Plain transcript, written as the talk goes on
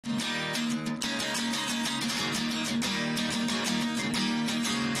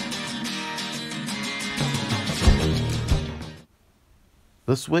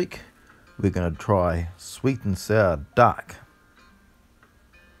This week we're going to try sweet and sour duck.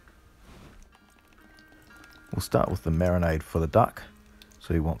 We'll start with the marinade for the duck.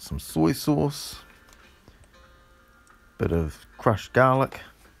 So you want some soy sauce, bit of crushed garlic,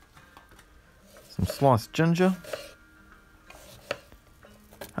 some sliced ginger,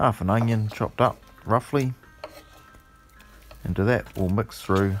 half an onion chopped up roughly. Into that we'll mix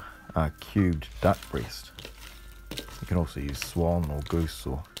through our cubed duck breast. You can also use swan or goose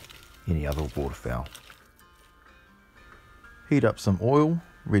or any other waterfowl. Heat up some oil,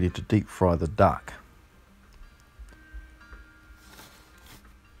 ready to deep fry the duck.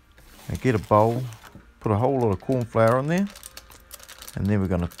 Now get a bowl, put a whole lot of corn flour in there, and then we're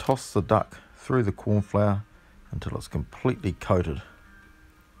going to toss the duck through the corn flour until it's completely coated.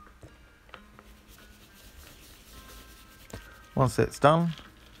 Once that's done,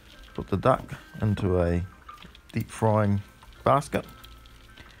 put the duck into a deep frying basket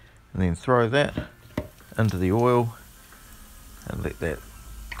and then throw that into the oil and let that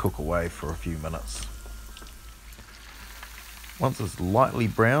cook away for a few minutes. Once it's lightly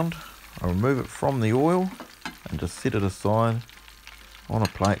browned, I'll remove it from the oil and just set it aside on a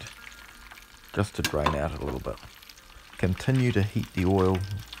plate just to drain out a little bit. Continue to heat the oil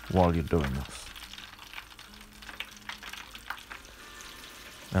while you're doing this.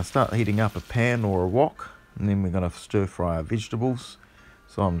 Now start heating up a pan or a wok, and then we're going to stir fry our vegetables.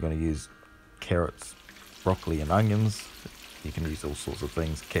 So I'm going to use carrots, broccoli and onions. You can use all sorts of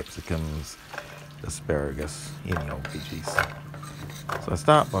things, capsicums, asparagus, any old veggies. So I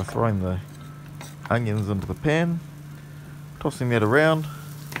start by throwing the onions into the pan, tossing that around,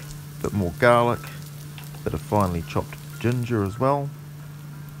 a bit more garlic, a bit of finely chopped ginger as well.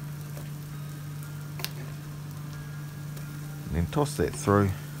 And then toss that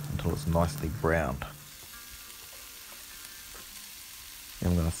through until it's nicely browned. And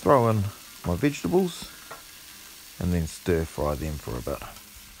I'm going to throw in my vegetables and then stir fry them for a bit.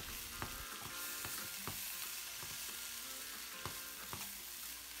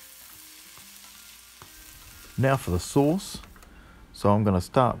 Now for the sauce. So I'm going to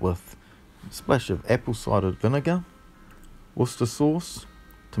start with a splash of apple cider vinegar, Worcester sauce,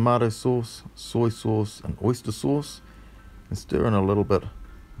 tomato sauce, soy sauce and oyster sauce, and stir in a little bit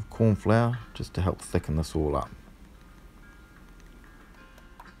of corn flour just to help thicken this all up.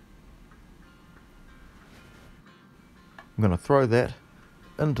 I'm going to throw that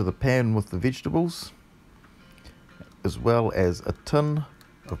into the pan with the vegetables, as well as a tin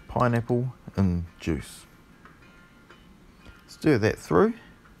of pineapple and juice. Stir that through,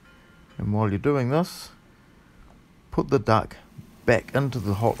 and while you're doing this, put the duck back into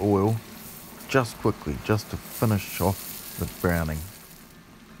the hot oil just quickly, just to finish off the browning.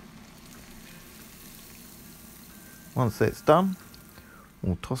 Once that's done,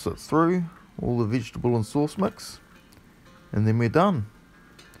 we'll toss it through all the vegetable and sauce mix, and then we're done.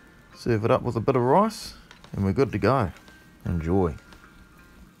 Serve it up with a bit of rice and we're good to go. Enjoy.